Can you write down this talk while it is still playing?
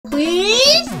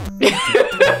Please?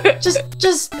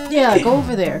 Yeah, go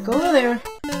over there. Go over there.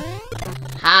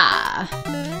 Ha!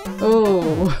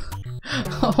 Oh.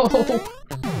 Oh.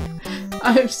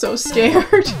 I'm so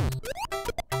scared.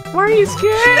 Why are you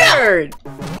scared?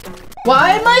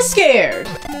 Why am I scared?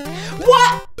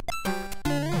 What?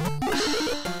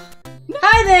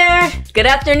 Hi there! Good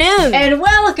afternoon! And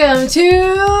welcome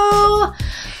to...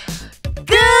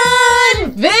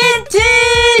 Good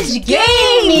Vintage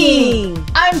Gaming!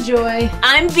 I'm Joy.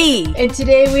 I'm Bee. And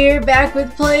today we're back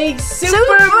with playing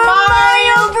Super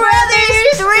Mario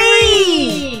Brothers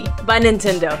 3! By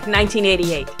Nintendo,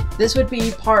 1988. This would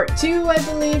be part 2, I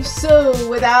believe. So,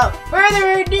 without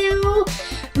further ado,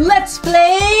 let's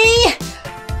play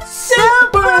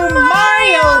Super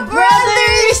Mario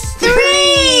Brothers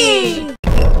 3!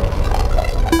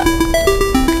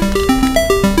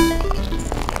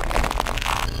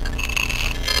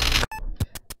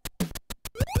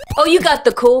 Oh, you got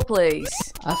the cool place.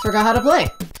 I forgot how to play.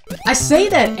 I say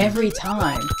that every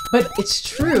time, but it's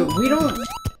true. We don't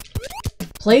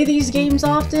play these games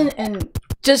often, and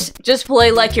just play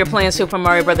like you're playing Super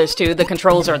Mario Brothers 2. The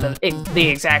controls are the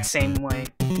exact same way.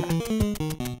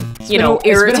 You know,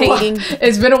 irritating.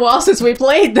 It's been a while since we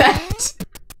played that.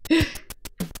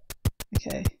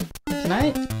 Okay. Can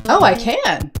I? Oh, I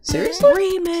can. Seriously?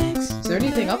 Remix. Is there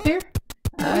anything up here?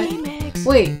 Remix.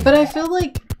 Wait, but I feel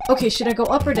like... Okay, should I go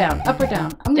up or down? Up or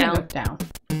down? I'm gonna go down.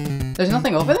 There's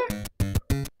nothing over there?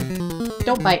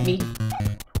 Don't bite me.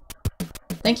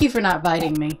 Thank you for not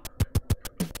biting me.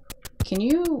 Can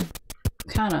you...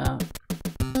 kinda...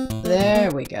 There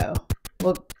we go.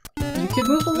 Well, you could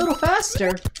move a little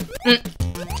faster.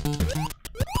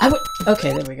 I would...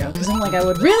 Okay, there we go. Because I'm like, I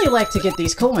would really like to get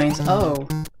these coins. Oh.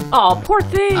 Oh, poor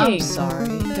thing. I'm sorry.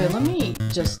 Here, let me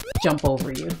just jump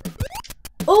over you.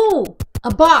 Oh!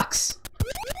 A box!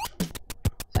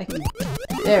 I can...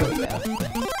 There we go.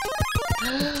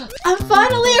 I'm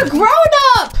finally a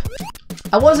grown-up!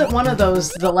 I wasn't one of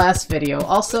those the last video.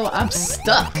 Also, I'm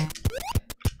stuck.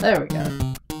 There we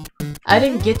go. I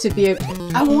didn't get to be a...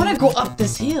 I want to go up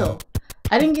this hill.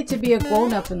 I didn't get to be a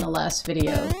grown-up in the last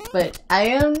video, but I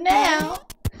am now.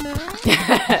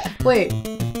 Wait,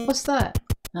 what's that?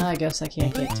 Oh, I guess I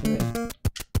can't get to it.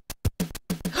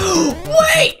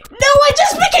 Wait! No, I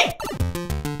just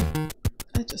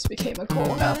became a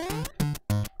grown-up.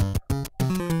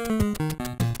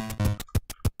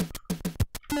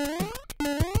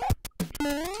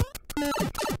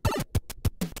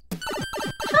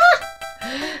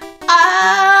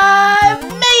 I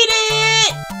made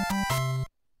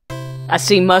it! I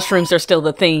see mushrooms are still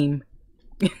the theme.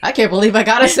 I can't believe I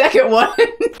got a second one.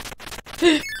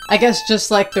 I guess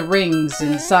just like the rings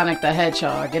in Sonic the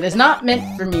Hedgehog, it is not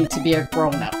meant for me to be a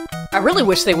grown-up. I really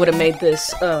wish they would have made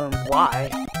this, why?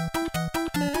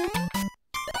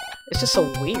 It's just so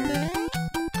weird.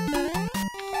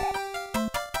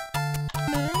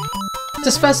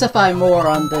 To specify more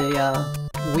on the,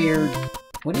 weird,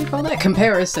 what do you call that?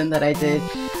 Comparison that I did.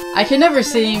 I can never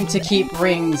seem to keep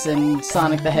rings in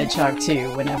Sonic the Hedgehog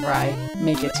 2 whenever I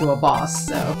make it to a boss,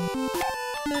 so...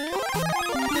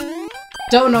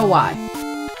 Don't know why.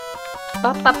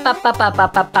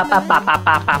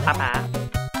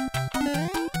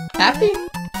 Happy?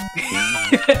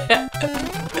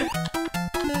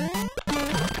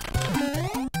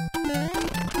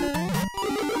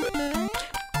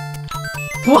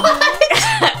 What?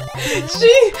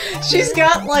 She's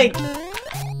got like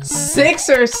 6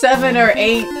 or 7 or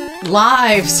 8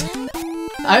 lives.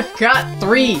 I've got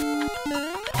 3.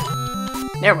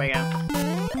 There we go.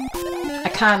 I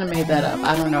kind of made that up.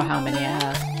 I don't know how many I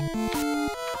have.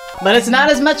 But it's not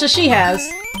as much as she has.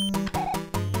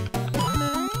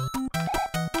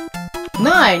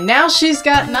 9. Now she's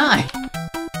got 9.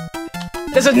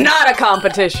 This is not a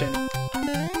competition.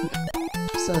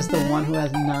 Says the one who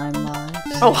has 9 lives.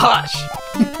 Oh, hush.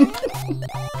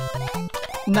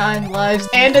 9 lives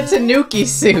and a Tanuki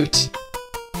suit.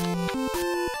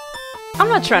 I'm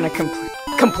not trying to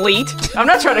complete. I'm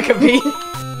not trying to compete.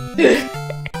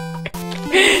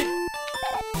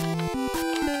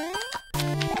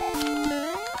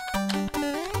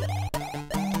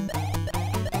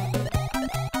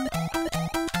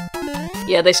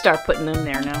 Yeah, they start putting them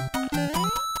there now.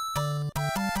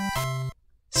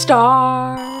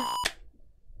 Star.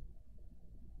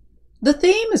 The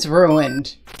theme is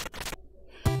ruined.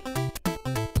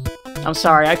 I'm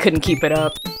sorry, I couldn't keep it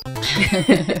up.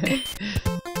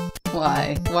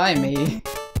 Why? Why me?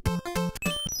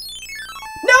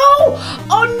 No!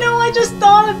 Oh no, I just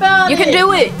thought about it! You can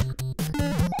do it!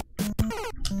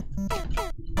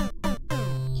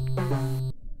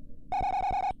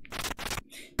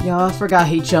 Y'all, I forgot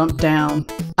he jumped down.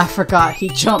 I forgot he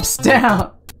jumps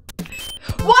down.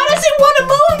 Why does he want to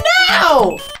move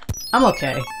now? I'm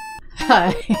okay.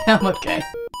 Hi, I'm okay.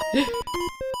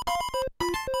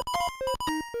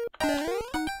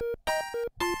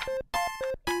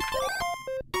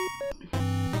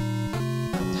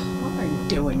 Why are you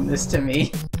doing this to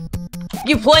me?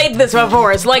 You played this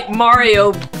before. It's like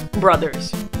Mario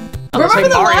Brothers. Remember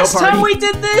the last time we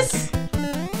did this?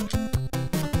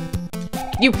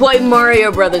 You played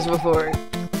Mario Brothers before.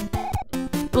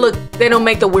 Look, they don't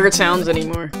make the weird sounds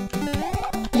anymore.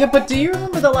 Yeah, but do you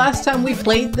remember the last time we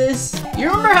played this? You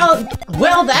remember how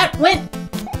well that went?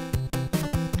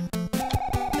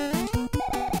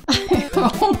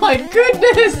 Oh my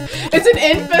goodness! It's an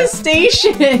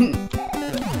infestation!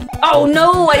 Oh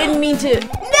no, I didn't mean to.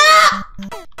 No!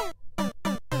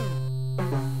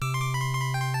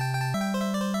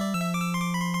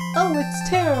 Oh, it's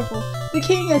terrible. The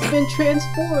king has been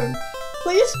transformed.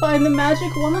 Please find the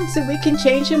magic wand so we can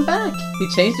change him back. He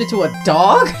changed it to a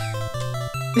dog?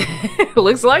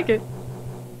 Looks like it.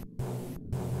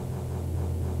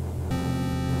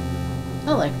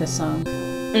 I like this song.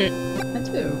 I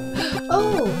do.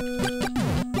 Oh!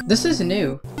 This is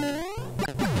new.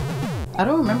 I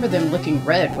don't remember them looking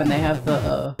red when they have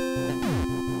the,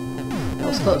 that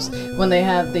was close. When they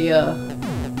have the,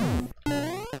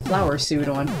 flower suit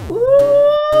on.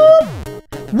 Ooh!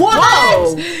 What?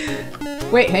 Whoa!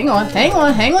 Wait, hang on,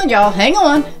 y'all, hang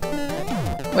on!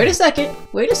 Wait a second.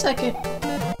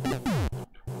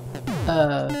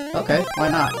 Okay, why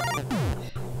not?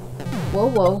 Whoa,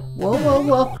 whoa, whoa, whoa,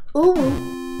 whoa, ooh!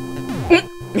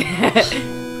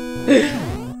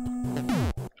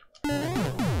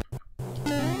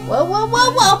 Whoa, whoa,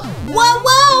 whoa, whoa! Whoa,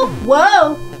 whoa!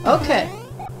 Whoa! Okay.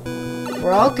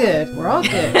 We're all good.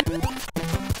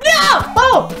 No!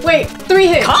 Oh! Wait, 3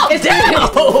 hits! Calm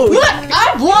down! Look!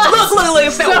 I've lost! Look,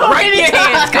 it fell right in your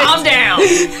hands! Calm down!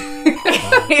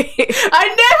 I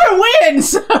never win,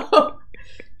 so...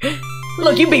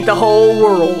 Look, you beat the whole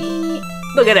world.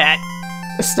 Look at that.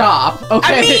 Stop,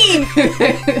 okay?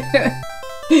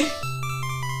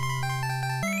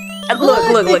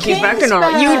 Look, he's back to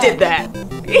normal. You did that.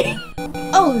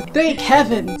 Oh, thank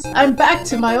heavens! I'm back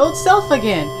to my old self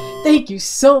again. Thank you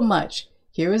so much.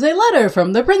 Here is a letter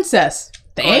from the princess.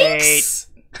 Thanks?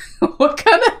 What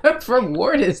kind of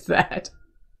reward is that?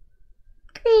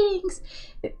 Greetings.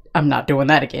 I'm not doing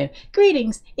that again.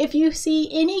 Greetings. If you see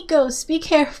any ghosts, be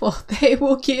careful. They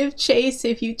will give chase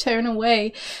if you turn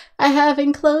away. I have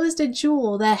enclosed a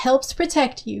jewel that helps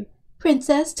protect you.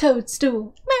 Princess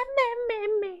Toadstool.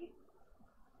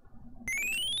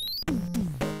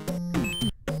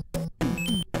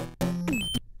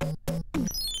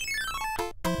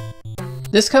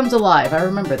 This comes alive. I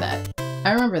remember that.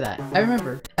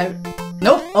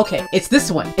 Nope. Okay, it's this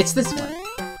one.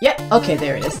 Yep. Okay,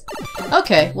 there it is.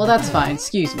 Okay, well that's fine.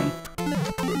 Excuse me.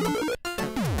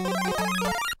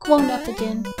 Grown up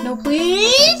again. No,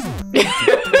 please.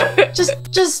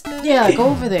 just, yeah. Go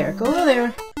over there.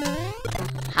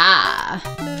 Ha.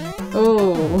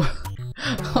 Oh.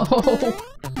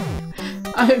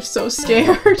 I'm so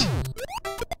scared.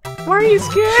 Why are you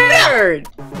scared?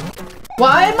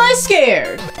 Why am I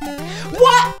scared?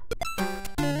 What?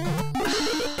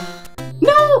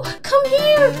 No! Come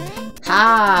here!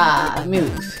 Ah,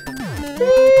 move.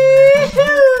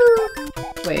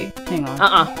 Wait, hang on.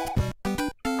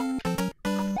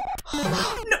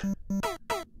 No.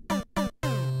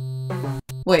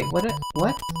 Wait,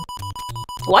 what?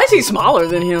 Why is he smaller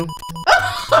than him?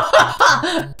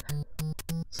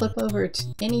 Flip over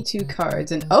any 2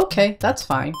 cards and okay, that's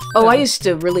fine. Oh, I used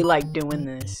to really like doing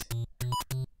this.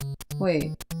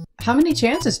 Wait, how many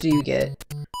chances do you get?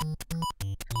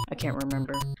 I can't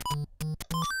remember.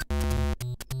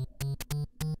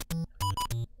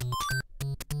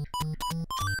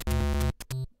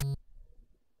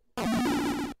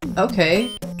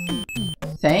 Okay.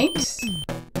 Thanks?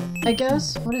 I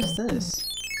guess? What is this?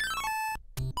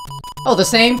 Oh, the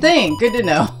same thing! Good to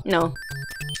know. No.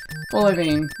 Well, I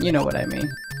mean, you know what I mean.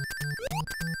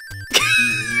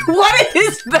 What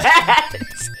is that?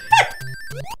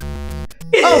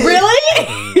 Oh,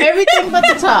 really? Everything but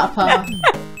the top, huh?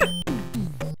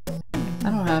 I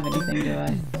don't have anything, do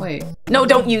I? Wait. No,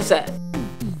 don't use that.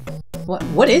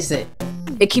 What is it?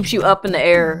 It keeps you up in the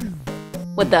air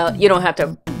without, you don't have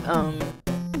to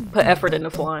put effort into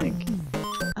flying.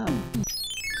 Oh.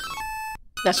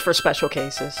 That's for special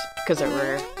cases, because they're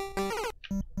rare.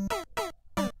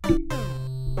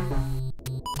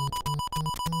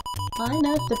 Line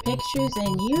up the pictures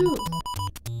and you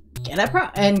get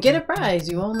a prize.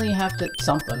 You only have to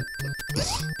something.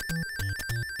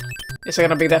 Is it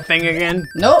gonna be that thing again?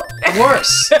 Nope.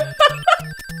 Worse.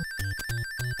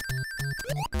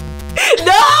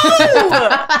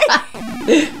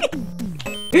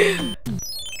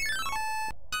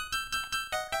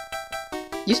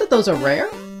 You said those are rare?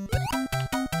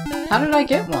 How did I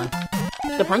get one?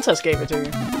 The princess gave it to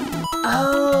you.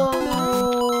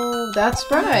 Oh, that's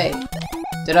right.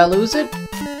 Did I lose it?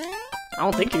 I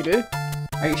don't think you did.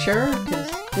 Are you sure?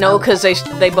 No, because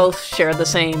they both share the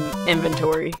same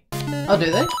inventory. Oh,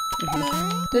 do they?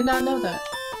 Did not know that.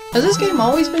 Has this game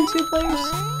always been 2 players?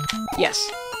 Yes.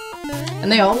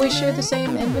 And they always share the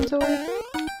same inventory?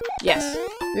 Yes.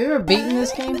 Have you ever beaten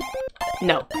this game?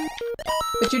 No.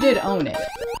 But you did own it.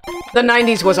 The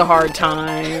 90s was a hard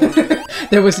time.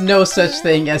 There was no such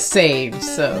thing as save,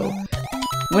 so...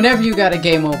 Whenever you got a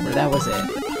game over, that was it.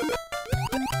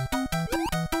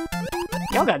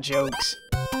 Y'all got jokes.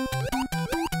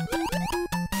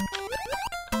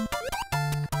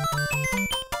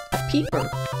 A peeper.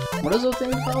 What is those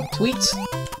things called? Tweets?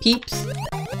 Peeps?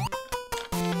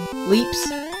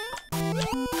 Leaps?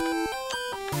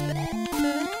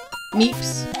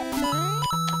 Meeps?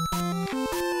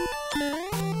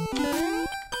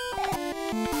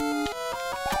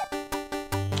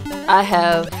 I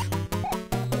have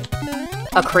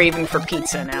a craving for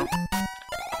pizza now.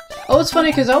 Oh, it's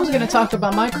funny because I was going to talk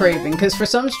about my craving because for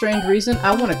some strange reason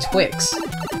I want a Twix.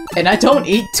 And I don't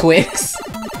eat Twix.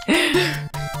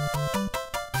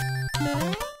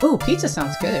 Ooh, pizza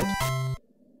sounds good.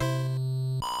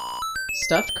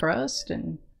 Stuffed crust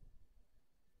and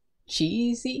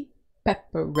cheesy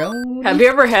pepperoni. Have you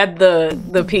ever had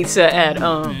the pizza at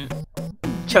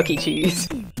Chuck E. Cheese?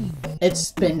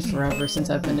 It's been forever since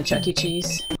I've been to Chuck E.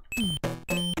 Cheese.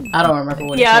 I don't remember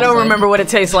what it tastes like. Yeah, I don't remember what it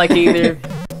tastes like either.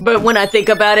 But when I think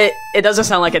about it, it doesn't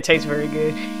sound like it tastes very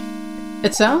good.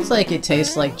 It sounds like it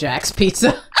tastes like Jack's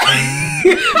Pizza.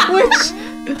 Which,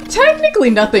 technically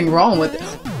nothing wrong with it.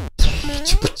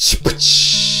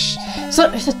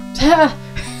 So,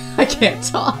 I can't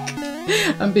talk.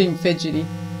 I'm being fidgety.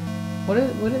 What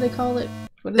do they call it?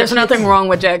 There's nothing wrong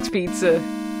with Jack's Pizza.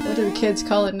 What do the kids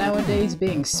call it nowadays?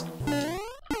 Being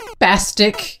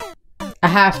spastic? I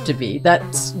have to be.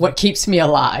 That's what keeps me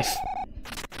alive.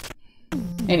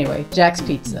 Anyway, Jack's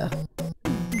Pizza.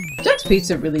 Jack's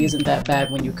Pizza really isn't that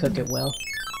bad when you cook it well.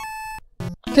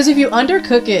 Because if you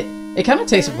undercook it, it kind of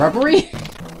tastes rubbery.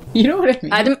 You know what I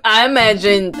mean? I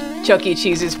imagine Chuck E.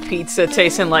 Cheese's pizza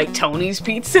tasting like Tony's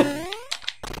pizza.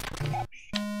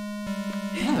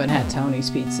 I haven't had Tony's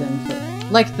pizza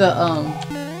in like the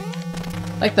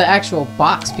actual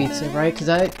box pizza, right? Because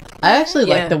I actually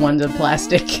like the ones in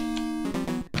plastic.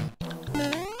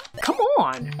 Come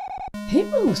on. He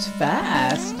moves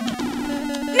fast.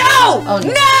 No! Oh,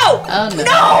 no! No! Oh, no!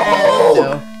 No!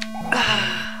 No.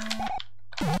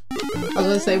 I was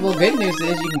gonna say, well, good news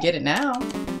is you can get it now.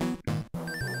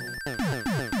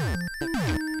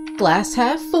 Glass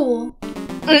half full.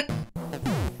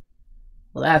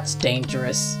 Well, that's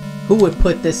dangerous. Who would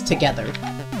put this together?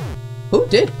 Who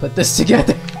did put this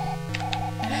together?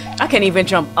 I can't even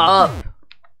jump up.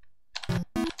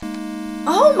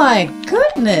 Oh my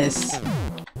goodness!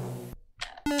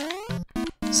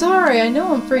 Sorry, I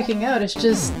know I'm freaking out, it's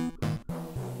just...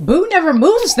 Boo never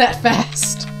moves that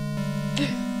fast!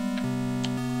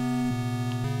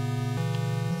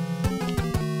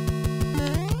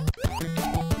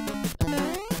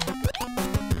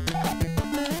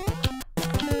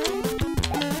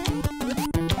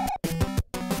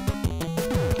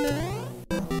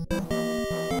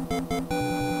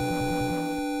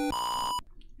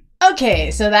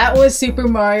 Okay, so that was Super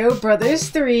Mario Bros.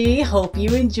 3. Hope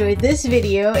you enjoyed this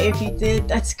video. If you did,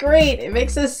 that's great. It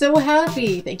makes us so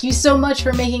happy. Thank you so much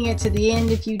for making it to the end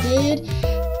if you did.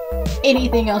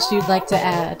 Anything else you'd like to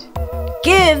add?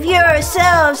 Give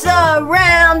yourselves a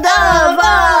round of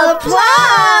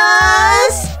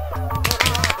applause!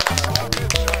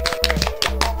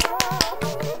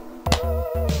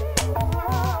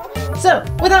 So,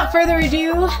 without further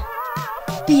ado,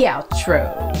 the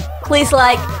outro. Please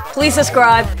like, please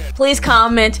subscribe, please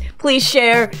comment, please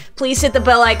share, please hit the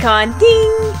bell icon.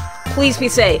 Ding! Please be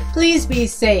safe. Please be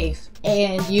safe,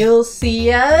 and you'll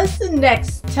see us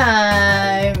next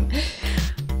time.